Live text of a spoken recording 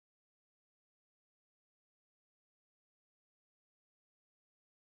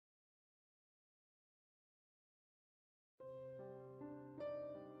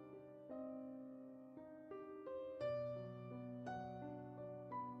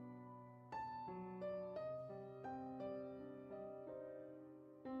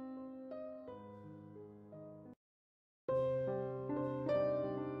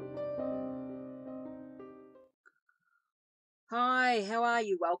Hi, how are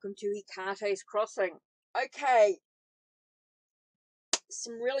you? Welcome to HeKate's Crossing. Okay,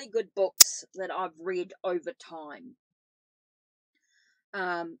 some really good books that I've read over time.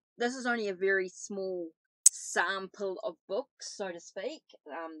 This is only a very small sample of books, so to speak.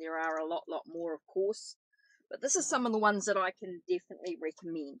 There are a lot more, of course, but this is some of the ones that I can definitely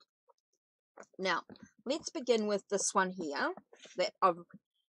recommend. Now, let's begin with this one here that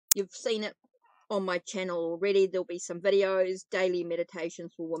you've seen it on my channel already. There'll be some videos, daily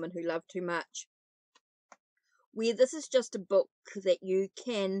meditations for women who love too much, where this is just a book that you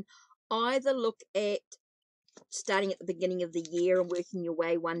can either look at starting at the beginning of the year and working your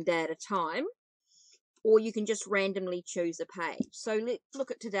way one day at a time, or you can just randomly choose a page. So let's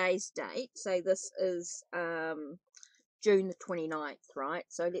look at today's date. So this is June the 29th, right?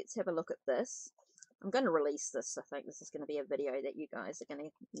 So let's have a look at this. I'm going to release this. I think this is going to be a video that you guys are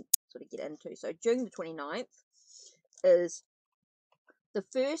going to sort of get into. So June the 29th is: the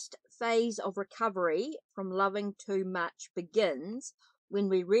first phase of recovery from loving too much begins when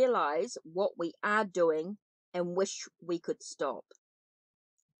we realize what we are doing and wish we could stop.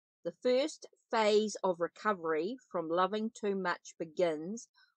 The first phase of recovery from loving too much begins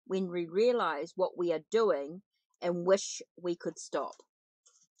when we realize what we are doing and wish we could stop.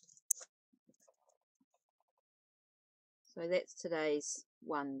 So that's today's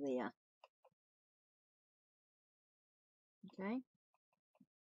one there. Okay.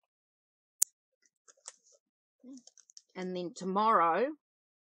 And then tomorrow,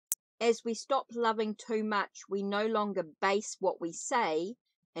 as we stop loving too much, we no longer base what we say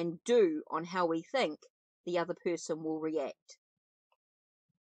and do on how we think the other person will react.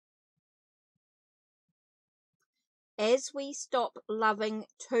 As we stop loving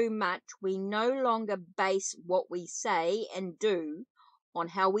too much, we no longer base what we say and do on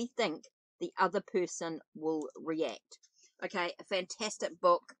how we think the other person will react. Okay, a fantastic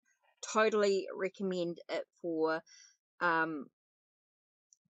book. Totally recommend it for a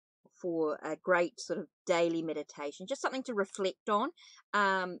great sort of daily meditation, just something to reflect on.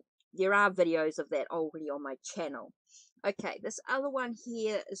 There are videos of that already on my channel. Okay, this other one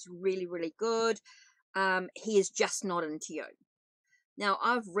here is really good. He is just not into you. Now,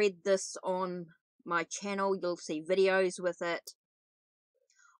 I've read this on my channel. You'll see videos with it.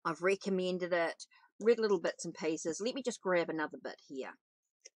 I've recommended it, read little bits and pieces. Let me just grab another bit here.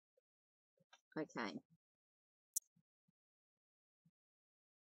 Okay.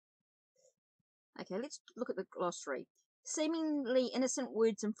 Okay, let's look at the glossary. Seemingly innocent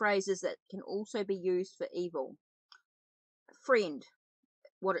words and phrases that can also be used for evil. Friend,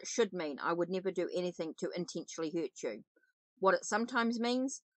 what it should mean: I would never do anything to intentionally hurt you. What it sometimes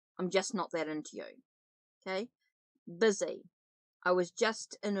means: I'm just not that into you. Okay? Busy, I was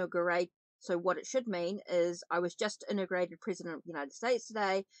just inaugurated. So what it should mean is I was just inaugurated President of the United States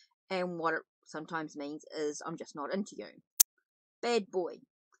today, and what it sometimes means is I'm just not into you. Bad boy,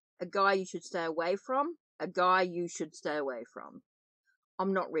 a guy you should stay away from. A guy you should stay away from.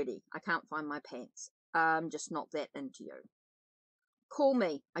 I'm not ready. I can't find my pants. I'm just not that into you. Call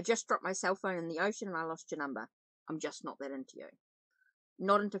me. I just dropped my cell phone in the ocean and I lost your number. I'm just not that into you.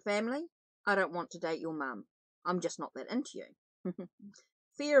 Not into family. I don't want to date your mum. I'm just not that into you.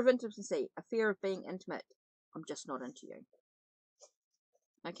 Fear of intimacy. A fear of being intimate. I'm just not into you.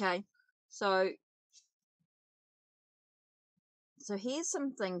 Okay. So here's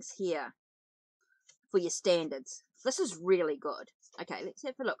some things here for your standards. This is really good. Okay, let's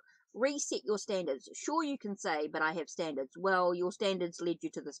have a look. Reset your standards. Sure, you can say, but I have standards. Well, your standards led you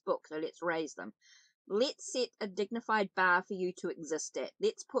to this book, so let's raise them. Let's set a dignified bar for you to exist at.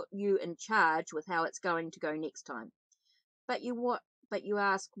 Let's put you in charge with how it's going to go next time. But you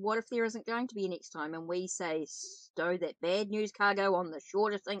ask, what if there isn't going to be a next time? And we say, stow that bad news cargo on the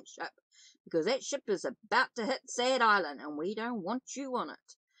shore to sink ship, because that ship is about to hit Sad Island, and we don't want you on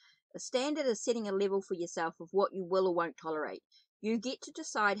it. A standard is setting a level for yourself of what you will or won't tolerate. You get to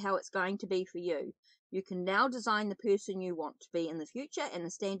decide how it's going to be for you. You can now design the person you want to be in the future and the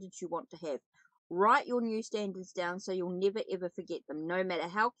standards you want to have. Write your new standards down so you'll never ever forget them, no matter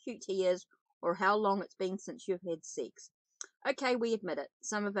how cute he is or how long it's been since you've had sex. Okay, we admit it.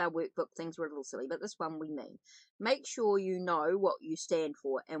 Some of our workbook things were a little silly, but this one we mean. Make sure you know what you stand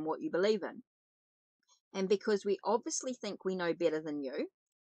for and what you believe in. And because we obviously think we know better than you,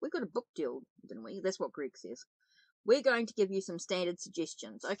 we got a book deal, didn't we? That's what Greg says. We're going to give you some standard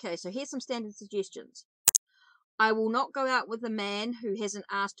suggestions. Okay, so here's some standard suggestions. I will not go out with a man who hasn't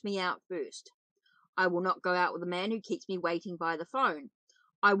asked me out first. I will not go out with a man who keeps me waiting by the phone.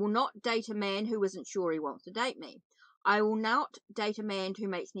 I will not date a man who isn't sure he wants to date me. I will not date a man who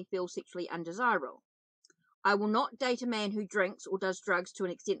makes me feel sexually undesirable. I will not date a man who drinks or does drugs to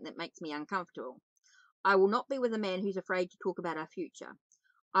an extent that makes me uncomfortable. I will not be with a man who's afraid to talk about our future.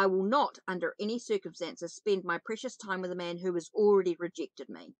 I will not, under any circumstances, spend my precious time with a man who has already rejected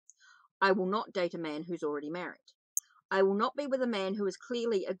me. I will not date a man who's already married. I will not be with a man who is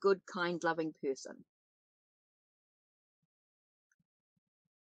clearly a good, kind, loving person.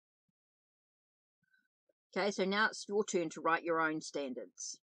 Okay, so now it's your turn to write your own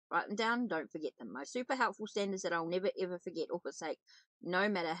standards. Write them down, don't forget them. My super helpful standards that I'll never ever forget or forsake, no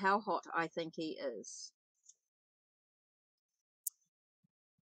matter how hot I think he is.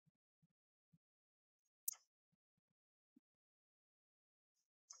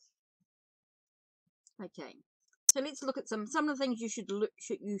 Okay, so let's look at some of the things you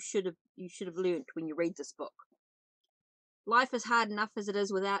should have learnt when you read this book. Life is hard enough as it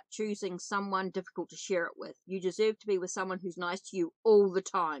is without choosing someone difficult to share it with. You deserve to be with someone who's nice to you all the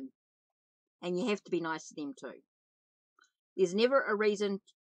time, and you have to be nice to them too. There's never a reason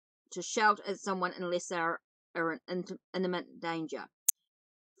to shout at someone unless they are in imminent danger.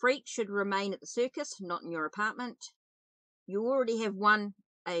 Freaks should remain at the circus, not in your apartment. You already have one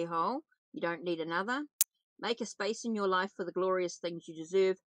a-hole. You don't need another. Make a space in your life for the glorious things you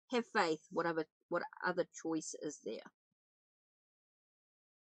deserve. Have faith. What other choice is there?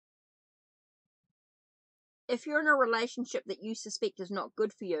 If you're in a relationship that you suspect is not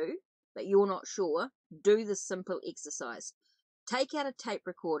good for you, but you're not sure, do this simple exercise. Take out a tape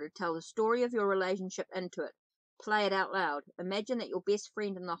recorder, tell the story of your relationship into it. Play it out loud. Imagine that your best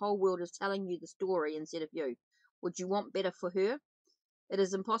friend in the whole world is telling you the story instead of you. Would you want better for her? It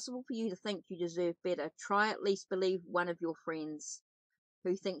is impossible for you to think you deserve better. Try at least believe one of your friends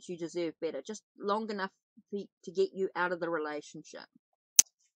who thinks you deserve better, just long enough to get you out of the relationship.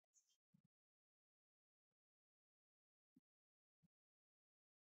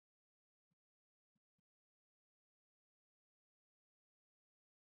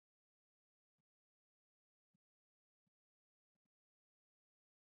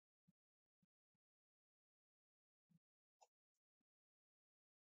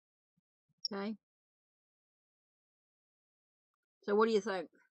 Okay? So what do you think?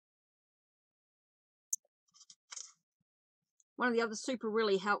 One of the other super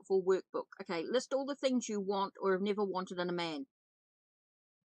really helpful workbook. Okay, list all the things you want or have never wanted in a man.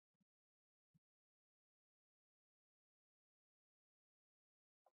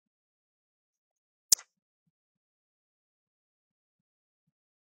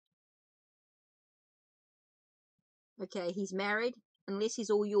 Okay, he's married. Unless he's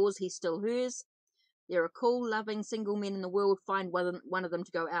all yours, he's still hers. There are cool, loving, single men in the world. Find one of them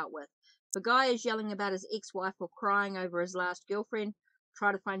to go out with. If a guy is yelling about his ex-wife or crying over his last girlfriend,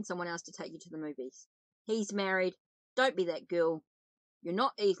 try to find someone else to take you to the movies. He's married. Don't be that girl. You're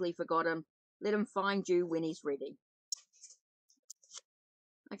not easily forgotten. Let him find you when he's ready.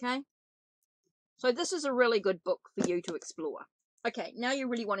 Okay? So this is a really good book for you to explore. Okay, now you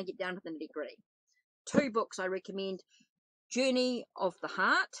really want to get down to the nitty-gritty. 2 books I recommend. Journey of the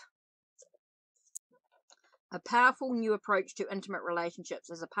Heart. A powerful new approach to intimate relationships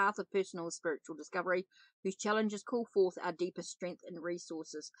as a path of personal and spiritual discovery whose challenges call forth our deepest strength and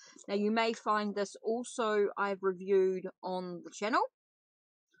resources. Now, you may find this also I've reviewed on the channel.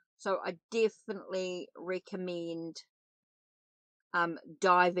 So I definitely recommend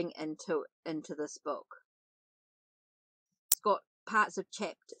diving into this book. It's got parts of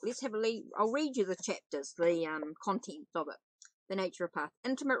chapter. Let's have a read. I'll read you the chapters, the contents of it. The nature of path.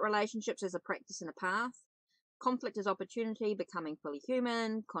 Intimate relationships as a practice and a path. Conflict is opportunity, becoming fully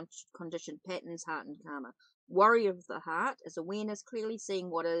human, conditioned patterns, heart and karma. Warrior of the heart is awareness, clearly seeing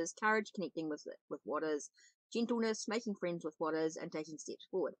what is, courage, connecting with what is, gentleness, making friends with what is, and taking steps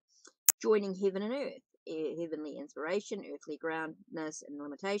forward. Joining heaven and earth, heavenly inspiration, earthly groundness and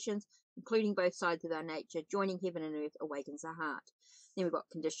limitations, including both sides of our nature. Joining heaven and earth awakens our heart. Then we've got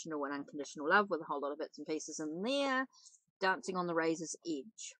conditional and unconditional love with a whole lot of bits and pieces in there. Dancing on the razor's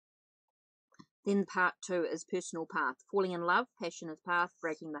edge. Then part 2 is personal path. Falling in love, passion is path,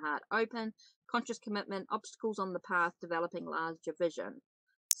 breaking the heart open, conscious commitment, obstacles on the path, developing larger vision.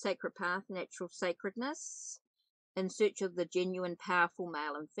 Sacred path, natural sacredness, in search of the genuine, powerful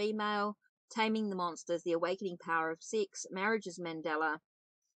male and female, taming the monsters, the awakening power of sex, marriage is Mandela,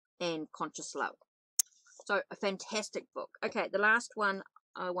 and conscious love. So a fantastic book. Okay, the last one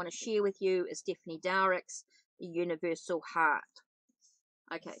I want to share with you is Stephanie Dowrick's The Universal Heart.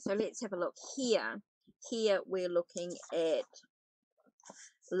 Okay, so let's have a look here. Here we're looking at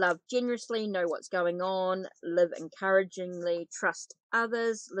love generously, know what's going on, live encouragingly, trust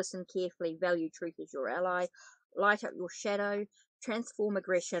others, listen carefully, value truth as your ally, light up your shadow, transform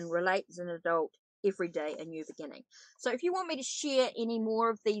aggression, relate as an adult, every day a new beginning. So if you want me to share any more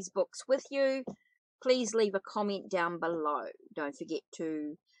of these books with you, please leave a comment down below. Don't forget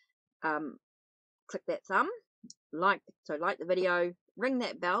to click that thumb, like the video, ring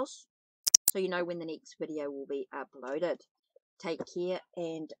that bell so you know when the next video will be uploaded. Take care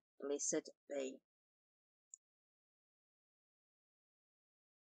and blessed be.